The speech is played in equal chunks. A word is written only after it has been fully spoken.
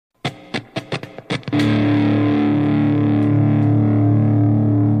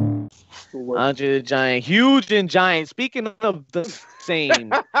Andre the Giant, huge and giant. Speaking of the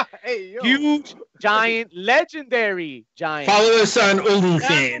same, Hey, yo. huge, giant, legendary giant. Follow us on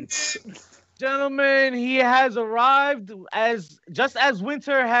OnlyFans. Gentlemen, he has arrived just as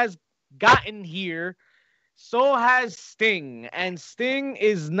winter has gotten here. So has Sting, and Sting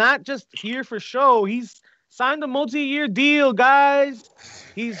is not just here for show. He's signed a multi-year deal, guys.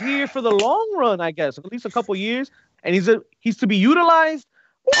 He's here for the long run, I guess, at least a couple years, and he's to be utilized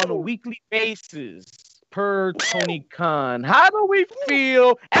on a weekly basis, per Tony Khan. How do we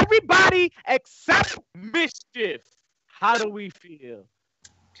feel? Everybody except Mischief. How do we feel?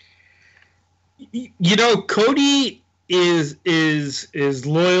 You know, Cody is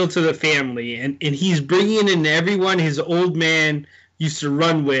loyal to the family, and he's bringing in everyone his old man used to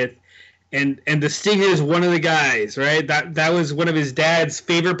run with, and the Stinger is one of the guys, right? That was one of his dad's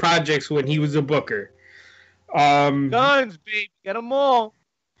favorite projects when he was a booker. Guns, baby, get them all.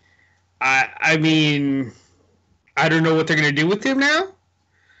 I mean, I don't know what they're gonna do with him now.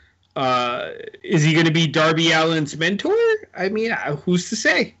 Is he gonna be Darby Allin's mentor? I mean, who's to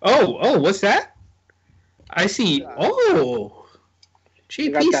say? Oh, what's that? I see. Oh,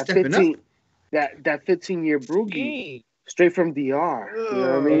 JP stepping up. That 15-year Broogie, straight from DR. You know what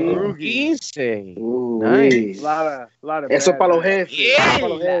I mean? Broogie, nice. A lot of. Eso para los jefes. Yeah. Para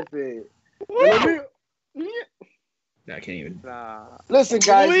los jefes. I can't even. Listen,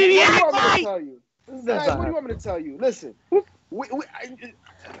 guys. What do you want me to tell you? Listen.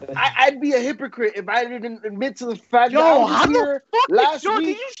 I'd be a hypocrite if I didn't admit to the fact that I was here last week.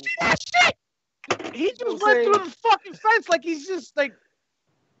 Did you see that shit? He just went through the fucking fence like he's just like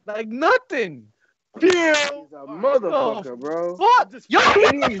nothing. Yeah, he's a motherfucker, bro. What? Yo,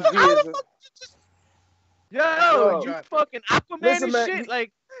 Yo, you fucking Aquaman and shit.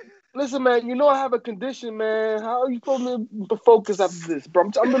 Like, listen, man. You know I have a condition, man. How are you supposed to focus after this, bro?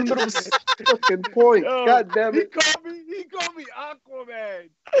 I'm in the middle of a fucking point. Yo, God damn it. He called me Aquaman.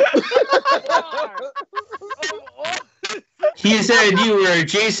 He said you were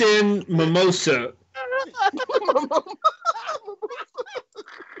Jason Mimosa.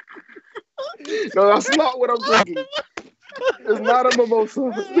 No, that's not what I'm thinking. It's not a mimosa.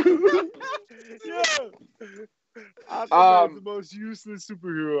 Aquaman's the most useless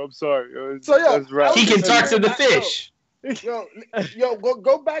superhero. I'm sorry. That's right. He can talk to the fish. Yo,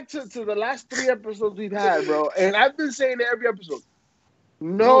 go back to the last 3 episodes we've had, bro. And I've been saying it every episode.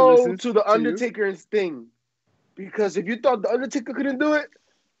 No to the Undertaker and Sting. Because if you thought the Undertaker couldn't do it,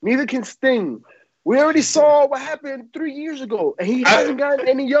 neither can Sting. We already saw what happened 3 years ago, and he hasn't gotten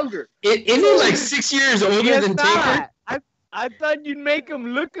any younger. Isn't he like 6 years older than Taker? I thought you'd make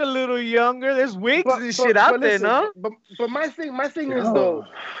him look a little younger. There's wigs and shit out there, no? But my thing is though,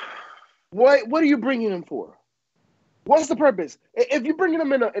 what are you bringing him for? What's the purpose? If you're bringing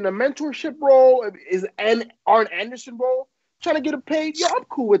him in a mentorship role, is an Arn Anderson role, trying to get him paid, yeah, I'm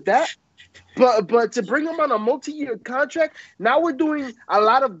cool with that. But to bring him on a multi-year contract, now we're doing a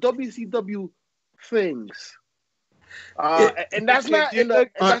lot of WCW things. And that's not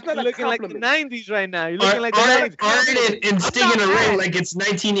that's not looking like the 90s right now. You're looking like the 90s. Arn and Sting in a ring like it's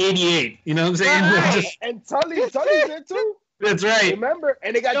 1988. You know what I'm saying? Right. And Tully's there too. That's right. Remember?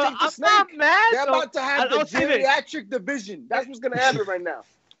 And they got Jake the Snake. Not mad, they're about to have the geriatric division. That's what's gonna happen right now.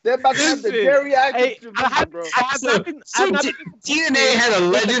 They're about to have the geriatric division, bro. TNA had a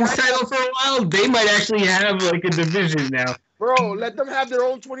Legends title for a while. They might actually have like a division now. Bro, let them have their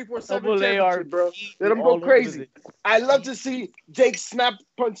own 24/7 championship, bro. Let them go crazy. I love to see Jake snap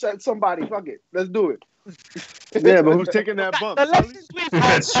punch at somebody. Fuck it. Let's do it. Yeah, but who's taking that bump? The lessons we've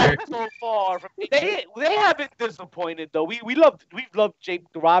had so far from they haven't disappointed though. We've loved Jake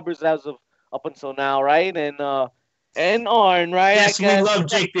Roberts as of up until now, right? And Arn, right? Yes, we love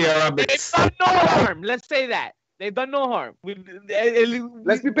Jake the Roberts. They've done no harm. Let's say that. They've done no harm.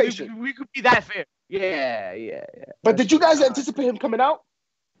 Let's be patient. We could be that fair. Yeah. But did you guys anticipate him coming out?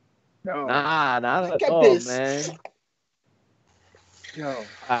 No. Nah, not at all, man. Yo,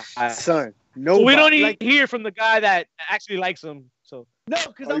 son. No, so we don't even hear from the guy that actually likes him. So no,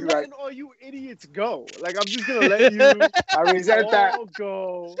 because I'm letting all you idiots go. Like I'm just gonna let you. I resent that.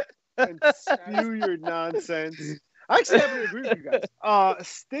 Go and spew your nonsense. I actually have to agree with you guys.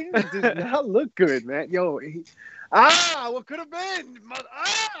 Sting did not look good, man. Yo, what could have been?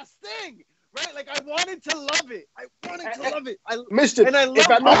 Sting. Right? Like, I wanted to love it. I missed it. And I love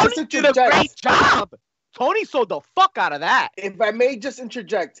Tony did a great job. Tony sold the fuck out of that. If I may just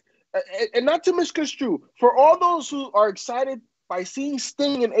interject, and not to misconstrue, for all those who are excited by seeing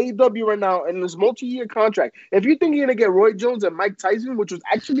Sting in AEW right now in this multi-year contract, if you think you're going to get Roy Jones and Mike Tyson, which was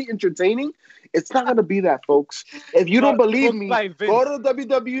actually entertaining, it's not going to be that, folks. If you don't believe me, go to the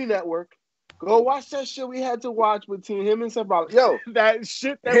WWE Network, Go watch that shit we had to watch between him and Seth Rollins. Yo, that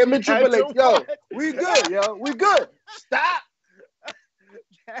shit. That him we and Triple had H. to Yo, watch. we good, yo. We good. Stop.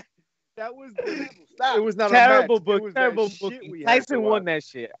 That was Stop. it was not Terrible a match. book. It was Terrible that book. shit we had to Tyson won watch. that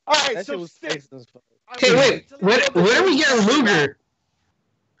shit. All right, That so shit was Sting. Tyson's fault. Hey, wait. When are we getting Luger?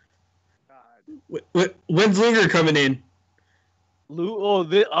 When's Luger coming in?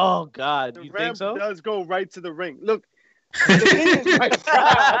 Oh God, The you think ramp so? does go right to the ring. Look,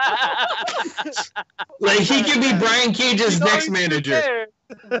 Like he could be Brian Cage's No, next he's manager.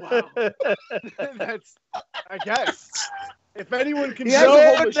 wow. That's, I guess. If anyone can He has a whole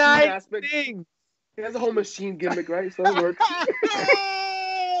No machine nice aspect. thing. He has a whole machine gimmick, right? So it works.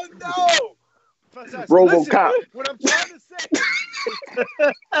 No! Listen, RoboCop. what I'm trying to say.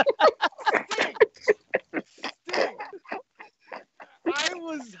 Sting. I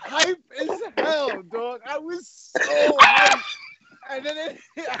was hype as hell, dog. I was so hype. And then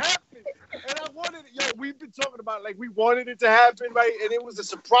it happened. And I wanted it. Yo, we've been talking about like we wanted it to happen, right? And it was a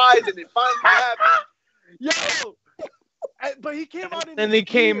surprise and it finally happened. Yo! But he came out in And his he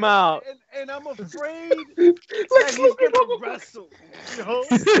came gear, out. and I'm afraid that he's gonna wrestle. Yo,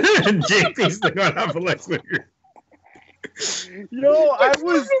 JP's the going out for Lex Luger. yo, I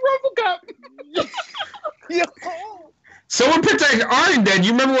was. Yo, Someone protect Arn then.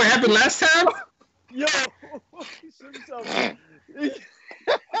 You remember what happened last time? yo.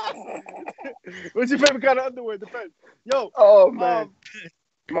 What's your favorite kind of underwear? Depends. Yo, Oh man.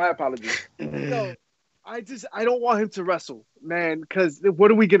 My apologies. yo, I don't want him to wrestle, man, because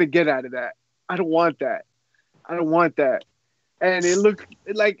what are we gonna get out of that? I don't want that. And it looks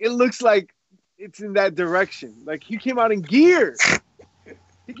like it's in that direction. Like he came out in gear.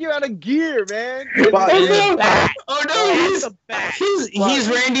 He came out in gear, man. Oh no! He's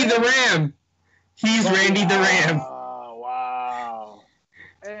Randy the Ram. He's Randy the Ram. Wow.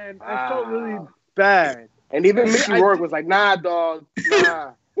 And I felt really bad. And even Mickey Rourke was like, nah, dog.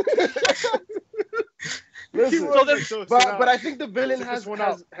 Nah. Listen, but I think the villain has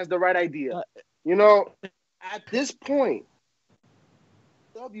the right idea. You know, at this point,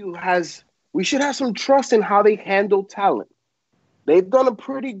 we should have some trust in how they handle talent. They've done a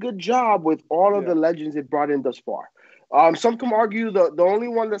pretty good job with all of the legends they've brought in thus far. Some can argue the only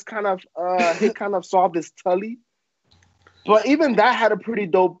one that's kind of soft is Tully. But even that had a pretty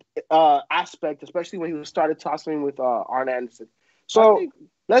dope aspect, especially when he started tossing with Arn Anderson. So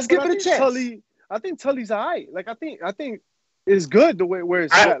let's give it a chance. I think Tully's alright. Like I think it's good the way where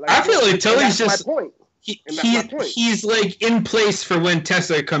it's at. Like, I feel like Tully's just my point. He's like in place for when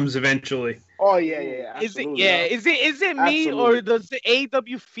Tessa comes eventually. Oh yeah. Absolutely. Is it me or does the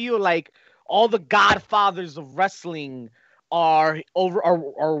AEW feel like all the godfathers of wrestling are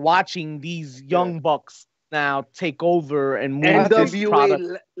watching these young bucks now take over and move this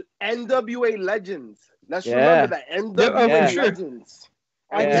product? NWA legends. Let's remember that NWA legends.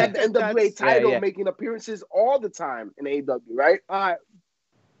 And they had the NWA title making appearances all the time in AEW, right? All right.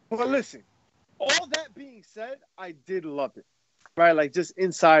 But listen, all that being said, I did love it. Right? Like just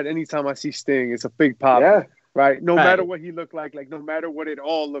inside, anytime I see Sting, it's a big pop. Yeah. Right? No matter what he looked like no matter what it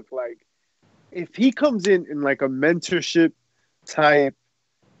all looked like. If he comes in like a mentorship type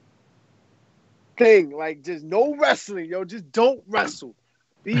thing, like just no wrestling, just don't wrestle.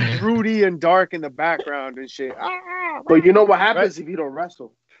 Be broody and dark in the background and shit. But you know what happens if you don't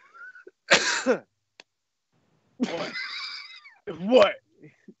wrestle? What?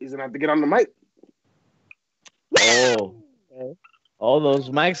 He's gonna have to get on the mic. Oh, all those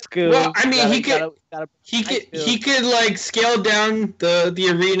mic skills. Well, I mean, he could like scale down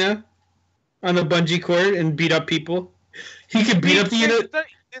the arena on a bungee cord and beat up people. He could beat up the unit.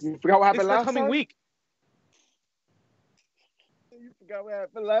 You forgot what happened last coming time? week. You forgot what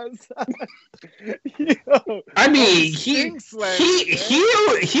happened last time. I mean, he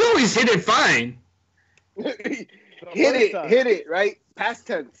always hit it fine. hit it, right? Past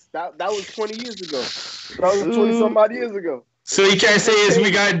tense. That was 20 years ago. That was 20 some odd years ago. So you trying to say is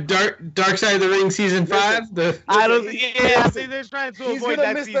we got Dark Side of the Ring season 5? I don't think. Yeah, I think they're trying to avoid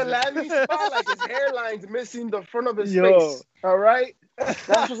that miss season. the landing spot like his hairline's missing the front of his face. All right, that's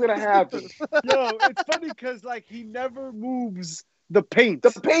what's gonna happen. Yo, it's funny because like he never moves the paint.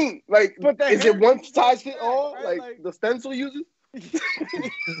 The paint, like, but is it one size fit all? Right? Like the stencil uses?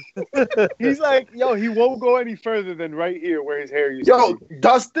 He's like, he won't go any further than right here where his hair used to be.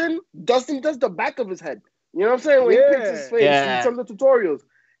 Dustin does the back of his head. You know what I'm saying? When he picks his face in some of the tutorials.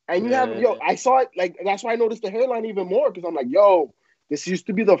 And you have, I saw it, like, that's why I noticed the hairline even more, because I'm like, this used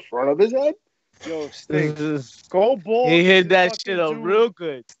to be the front of his head? Sting. Go ball. He hit that shit up real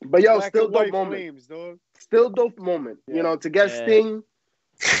good. But, still dope moment. Still dope moment. You know, to get Sting,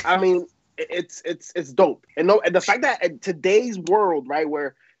 I mean, it's dope. And the fact that in today's world, right,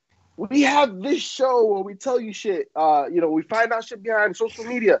 where we have this show where we tell you shit, we find out shit behind social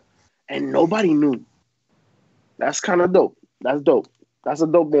media, and nobody knew. That's kind of dope. That's dope. That's a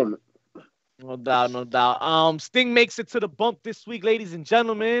dope moment. No doubt, no doubt. Sting makes it to the bump this week, ladies and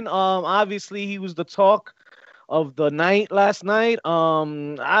gentlemen. Obviously he was the talk of the night last night.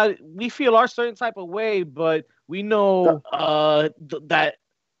 We feel our certain type of way, but we know that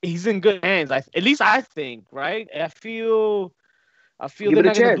he's in good hands. At least I think, right? I feel they're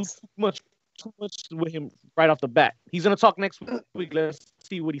not gonna do too much with him right off the bat. He's gonna talk next week. Let's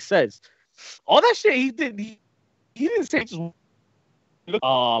see what he says. All that shit he did, he didn't say just look.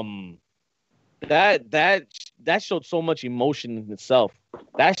 That showed so much emotion in itself.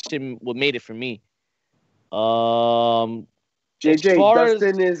 That shit what made it for me. JJ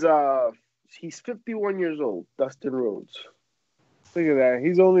Dustin is he's 51 years old. Dustin Rhodes. Look at that.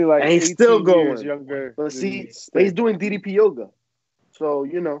 He's only like and he's still going years younger. But see, he's doing DDP yoga. So,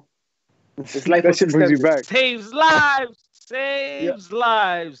 his life that shit brings you back. Saves lives.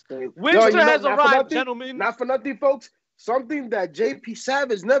 Lives. Winter has arrived, gentlemen. Not for nothing, folks. Something that JP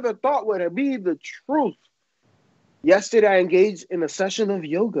Savage never thought would be the truth. Yesterday, I engaged in a session of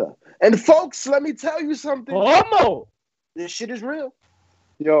yoga. And, folks, let me tell you something. Homo! This shit is real.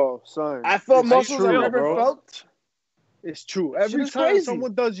 Yo, son. I felt muscles I never felt. It's true. Every time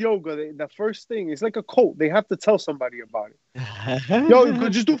someone does yoga, the first thing, it's like a cult. They have to tell somebody about it. Yo, you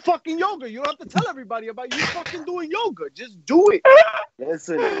could just do fucking yoga. You don't have to tell everybody about you fucking doing yoga. Just do it.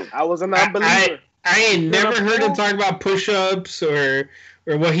 Listen, I was a non-believer. I ain't never heard him talk about push-ups or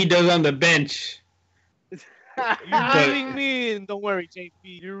what he does on the bench. You're reeling me in. Don't worry, JP.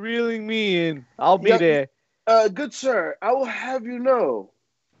 You're reeling me in. I'll be there. Good sir, I will have you know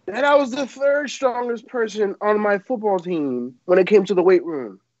that I was the third strongest person on my football team when it came to the weight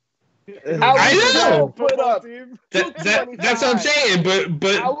room. I know. Put up that's what I'm saying. But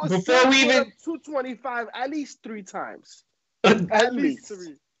before we even 225 at least 3 times. At least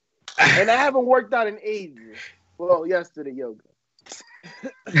 3. And I haven't worked out in ages. Well, yesterday yoga.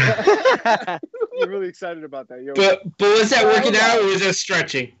 You're really excited about that yoga. But was that working out or was that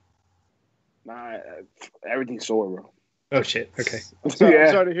stretching? Nah, everything's sore, bro. Oh shit! Okay. I'm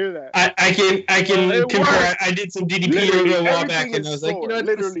sorry to hear that. I can compare. I did some DDP yoga a while back, and I was like,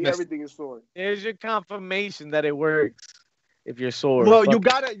 literally everything is sore. There's your confirmation that it works. If you're sore, well, you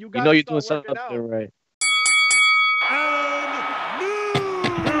gotta you're doing something right.